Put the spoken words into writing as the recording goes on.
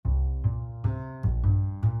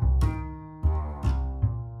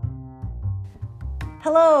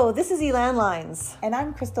Hello, this is Elan Lines. And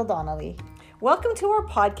I'm Crystal Donnelly. Welcome to our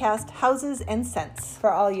podcast, Houses and Cents. For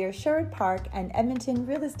all your Sherwood Park and Edmonton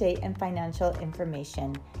real estate and financial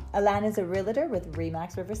information. Elan is a realtor with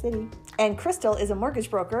Remax River City. And Crystal is a mortgage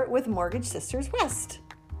broker with Mortgage Sisters West.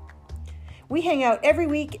 We hang out every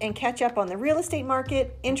week and catch up on the real estate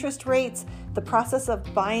market, interest rates, the process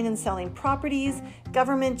of buying and selling properties,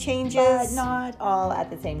 government changes. But not all at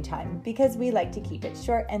the same time, because we like to keep it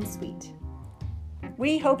short and sweet.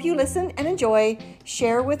 We hope you listen and enjoy,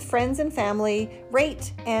 share with friends and family,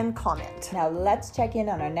 rate and comment. Now let's check in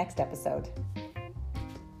on our next episode.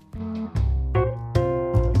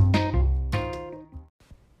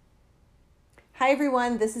 Hi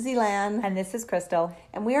everyone, this is Elan. And this is Crystal.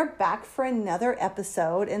 And we are back for another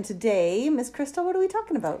episode. And today, Miss Crystal, what are we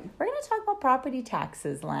talking about? We're going to talk about property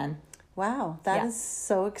taxes, Lan. Wow, that is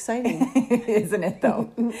so exciting. Isn't it though?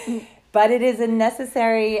 But it is a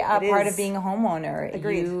necessary part is. of being a homeowner.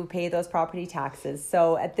 Agreed. You pay those property taxes.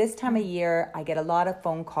 So at this time of year, I get a lot of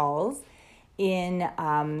phone calls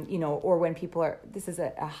or when people are, this is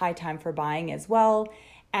a high time for buying as well.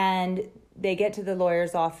 And they get to the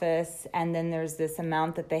lawyer's office and then there's this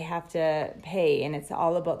amount that they have to pay and it's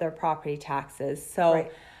all about their property taxes. So,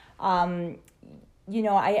 right.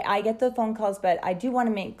 I get the phone calls, but I do want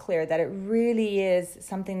to make clear that it really is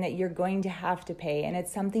something that you're going to have to pay. And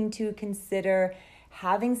it's something to consider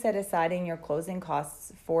having set aside in your closing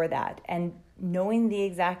costs for that. And knowing the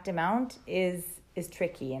exact amount is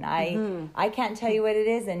tricky. And I can't tell you what it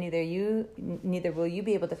is, and neither will you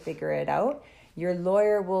be able to figure it out. Your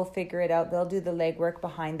lawyer will figure it out. They'll do the legwork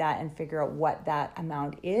behind that and figure out what that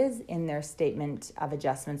amount is in their statement of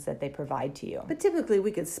adjustments that they provide to you. But typically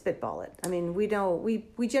we could spitball it. I mean, we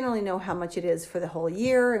generally know how much it is for the whole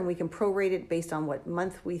year, and we can prorate it based on what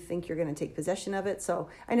month we think you're going to take possession of it. So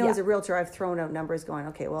I know as a realtor, I've thrown out numbers going,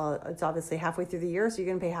 okay, well, it's obviously halfway through the year, so you're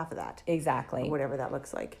going to pay half of that. Exactly. Or whatever that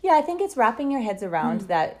looks like. Yeah, I think it's wrapping your heads around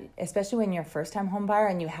that, especially when you're a first-time home buyer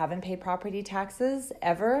and you haven't paid property taxes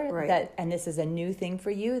ever, right. And this is a new thing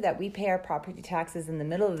for you, that we pay our property taxes in the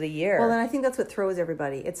middle of the year. Well, and I think that's what throws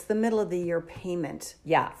everybody. It's the middle of the year payment.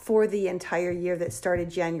 Yeah. For the entire year that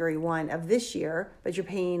started January 1 of this year, but you're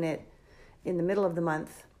paying it in the middle of the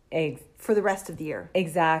month for the rest of the year.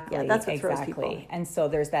 Exactly. Yeah, that's what throws people. And so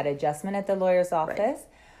there's that adjustment at the lawyer's office. Right.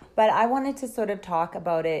 But I wanted to sort of talk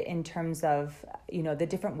about it in terms of, the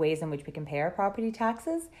different ways in which we can pay our property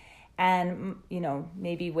taxes and,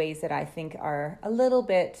 maybe ways that I think are a little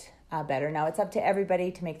bit better. Now, it's up to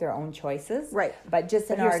everybody to make their own choices. Right. But just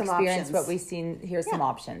in our experience, options. what we've seen, here's some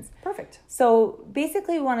options. Perfect. So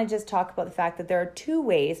basically, we want to just talk about the fact that there are two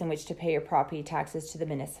ways in which to pay your property taxes to the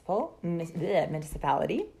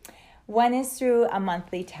municipality. One is through a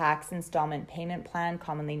monthly tax installment payment plan,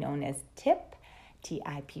 commonly known as TIP,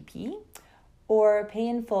 T-I-P-P, or pay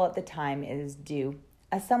in full at the time it is due.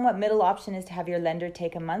 A somewhat middle option is to have your lender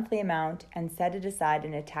take a monthly amount and set it aside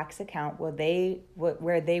in a tax account where they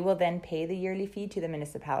will then pay the yearly fee to the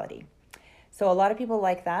municipality. So a lot of people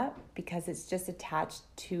like that because it's just attached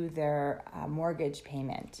to their mortgage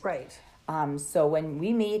payment. Right. So when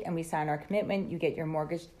we meet and we sign our commitment, you get your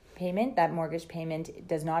mortgage payment. That mortgage payment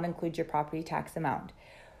does not include your property tax amount.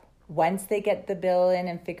 Once they get the bill in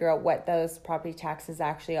and figure out what those property taxes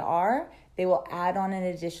actually are, they will add on an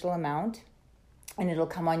additional amount. And it'll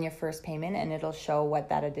come on your first payment, and it'll show what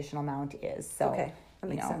that additional amount is. So, okay. That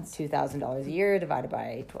makes sense. $2,000 a year divided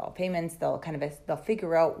by 12 payments. They'll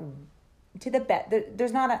figure out to the best.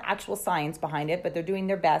 There's not an actual science behind it, but they're doing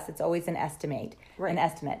their best. It's always an estimate.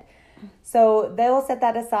 So they will set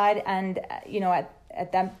that aside, and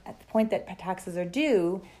at the point that taxes are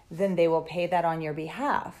due, then they will pay that on your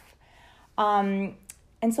behalf.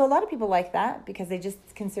 And so a lot of people like that because they just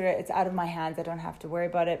consider it's out of my hands. I don't have to worry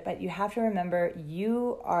about it. But you have to remember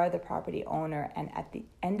you are the property owner. And at the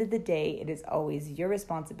end of the day, it is always your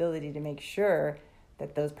responsibility to make sure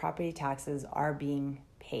that those property taxes are being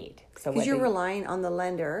paid. So because you're relying on the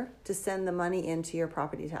lender to send the money into your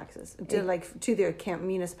property taxes, to their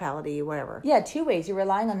municipality, whatever. Yeah, two ways. You're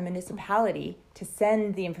relying on the municipality to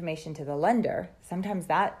send the information to the lender. Sometimes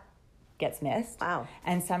that gets missed. Wow.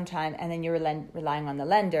 And then you're relying on the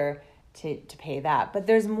lender to pay that. But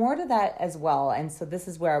there's more to that as well. And so this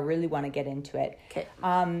is where I really want to get into it. Okay.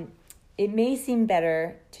 It may seem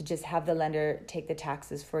better to just have the lender take the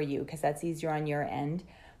taxes for you because that's easier on your end.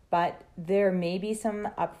 But there may be some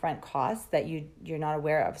upfront costs that you're not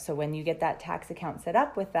aware of. So when you get that tax account set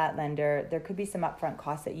up with that lender, there could be some upfront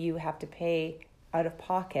costs that you have to pay out of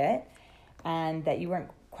pocket and that you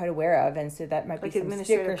weren't quite aware of, and so that might be some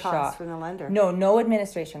sticker shock from the lender. No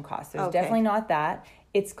administration costs. There's Okay. definitely not that.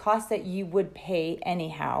 It's costs that you would pay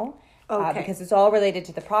anyhow, Okay. Because it's all related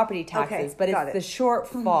to the property taxes, Okay, but got it's the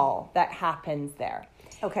shortfall that happens there.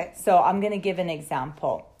 Okay. So I'm going to give an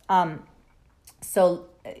example. So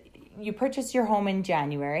you purchased your home in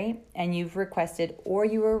January and you've requested or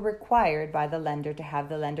you were required by the lender to have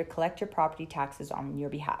the lender collect your property taxes on your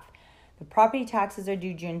behalf. The property taxes are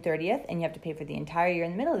due June 30th and you have to pay for the entire year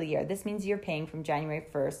in the middle of the year. This means you're paying from January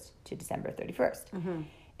 1st to December 31st. Mm-hmm.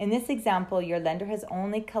 In this example, your lender has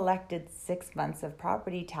only collected 6 months of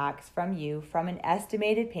property tax from you from an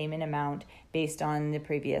estimated payment amount based on the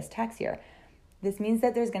previous tax year. This means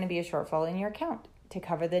that there's going to be a shortfall in your account to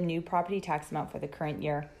cover the new property tax amount for the current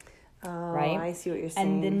year. Oh, right? I see what you're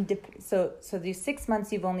saying. And then, so these 6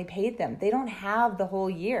 months you've only paid them. They don't have the whole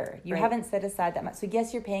year. You haven't set aside that much. So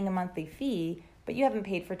yes, you're paying a monthly fee, but you haven't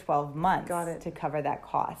paid for 12 months to cover that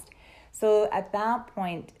cost. So at that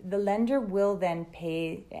point, the lender will then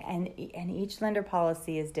pay, and each lender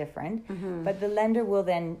policy is different, but the lender will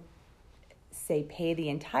then say pay the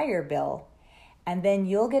entire bill, and then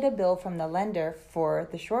you'll get a bill from the lender for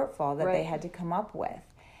the shortfall that they had to come up with.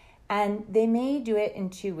 And they may do it in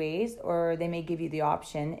two ways, or they may give you the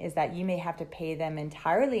option is that you may have to pay them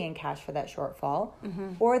entirely in cash for that shortfall,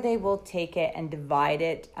 or they will take it and divide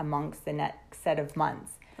it amongst the next set of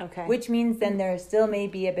months. Okay. Which means then there still may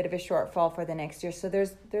be a bit of a shortfall for the next year. So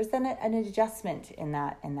there's then an adjustment in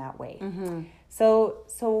that way. Mm-hmm. So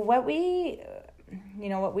what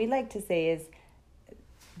we like to say is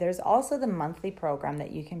there's also the monthly program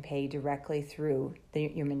that you can pay directly through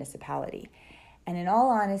your municipality. And in all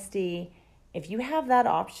honesty, if you have that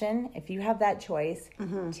option, if you have that choice,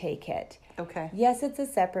 take it. Okay. Yes, it's a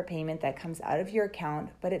separate payment that comes out of your account,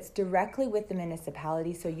 but it's directly with the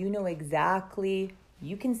municipality, so you know exactly.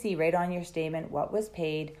 You can see right on your statement what was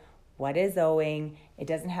paid, what is owing. It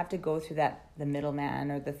doesn't have to go through the middleman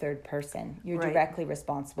or the third person. You're directly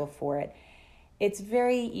responsible for it. It's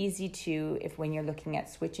very easy to, if when you're looking at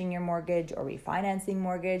switching your mortgage or refinancing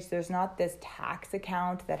mortgage, there's not this tax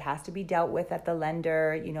account that has to be dealt with at the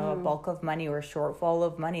lender, a bulk of money or a shortfall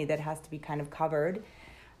of money that has to be kind of covered.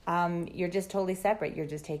 You're just totally separate. You're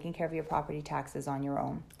just taking care of your property taxes on your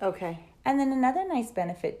own. Okay. And then another nice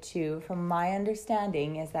benefit too, from my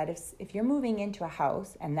understanding, is that if you're moving into a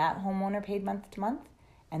house and that homeowner paid month to month,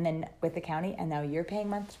 and then with the county, and now you're paying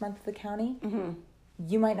month to month with the county,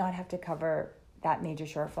 you might not have to cover that major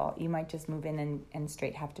shortfall. You might just move in and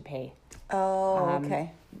straight have to pay. Oh,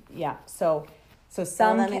 okay. Yeah. So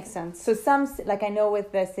some that makes sense. So some, like I know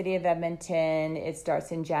with the city of Edmonton, it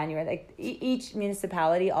starts in January. Like each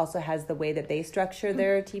municipality also has the way that they structure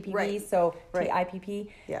their TPP. Right. So Right. TIPP.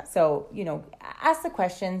 Yeah. So ask the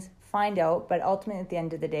questions, find out, but ultimately at the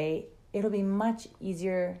end of the day, it'll be much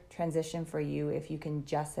easier transition for you if you can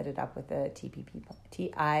just set it up with a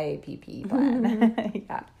TIPP plan.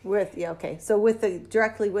 Yeah. Okay. So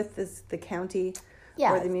directly with the county.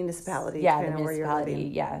 Yeah. Or the municipality. Yeah, the where you're municipality.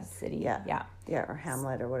 living. Yeah, city. Yeah. Yeah, or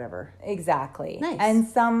hamlet or whatever. Exactly. Nice. And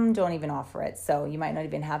some don't even offer it, so you might not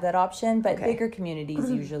even have that option, but bigger communities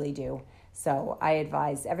usually do. So I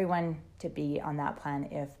advise everyone to be on that plan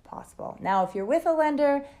if possible. Now, if you're with a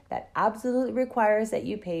lender that absolutely requires that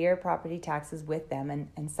you pay your property taxes with them,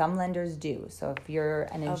 and some lenders do. So if you're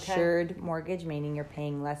an insured mortgage, meaning you're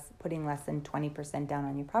putting less than 20% down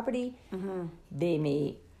on your property, they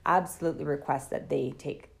may absolutely request that they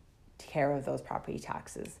take care of those property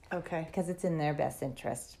taxes. Okay. Because it's in their best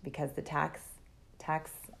interest, because the tax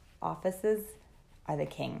offices are the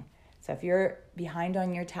king. So if you're behind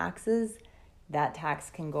on your taxes, that tax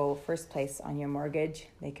can go first place on your mortgage.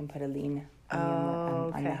 They can put a lien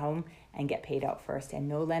on the home and get paid out first. And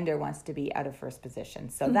no lender wants to be out of first position.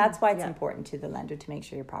 So that's why it's important to the lender to make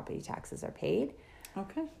sure your property taxes are paid.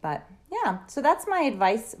 Okay. But yeah, so that's my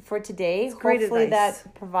advice for today. Great Hopefully advice.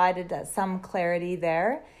 that provided some clarity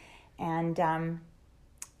there. And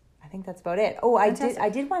I think that's about it. Oh, Fantastic. I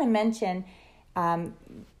did want to mention,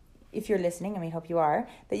 if you're listening, and we hope you are,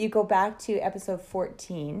 that you go back to episode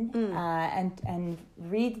 14 and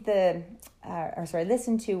read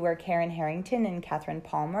listen to where Karen Harrington and Catherine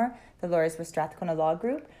Palmer, the lawyers with Strathcona Law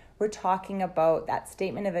Group, were talking about that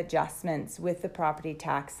statement of adjustments with the property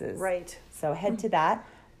taxes. Right. So head to that.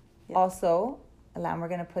 Yeah. Also, we're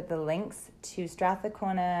going to put the links to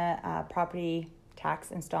Strathcona property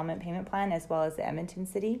tax installment payment plan, as well as the Edmonton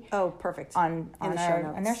City. Oh, perfect. On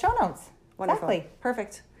their show notes. Wonderful. Exactly.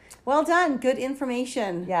 Perfect. Well done. Good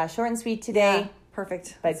information. Yeah, short and sweet today. Yeah,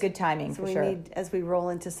 perfect. But good timing for sure. We need, as we roll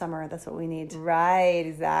into summer, that's what we need. Right,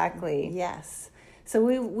 exactly. Yes. So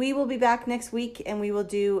we will be back next week, and we will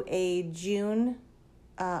do a June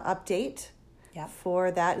update.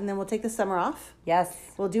 for that. And then we'll take the summer off. Yes.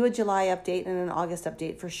 We'll do a July update and an August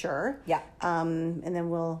update for sure. Yeah. And then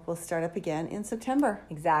we'll start up again in September.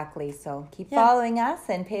 Exactly. So keep following us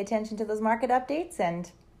and pay attention to those market updates,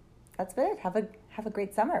 and that's it. Have a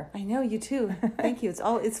great summer. I know, you too. Thank you.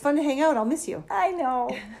 It's fun to hang out. I'll miss you. I know.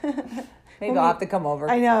 Maybe I'll have to come over.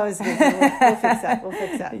 I know. We'll fix that. We'll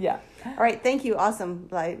fix that. Yeah. All right. Thank you. Awesome.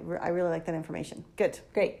 I really like that information. Good.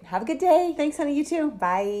 Great. Have a good day. Thanks, honey. You too.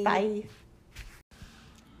 Bye. Bye.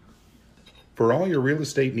 For all your real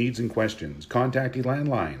estate needs and questions, contact Elan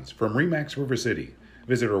Lyons from Remax River City.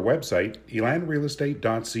 Visit our website,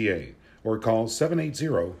 elanrealestate.ca, or call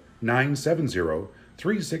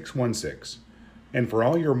 780-970-3616. And for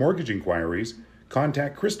all your mortgage inquiries,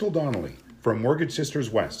 contact Crystal Donnelly from Mortgage Sisters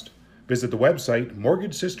West. Visit the website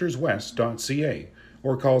mortgagesisterswest.ca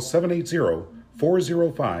or call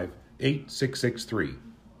 780-405-8663.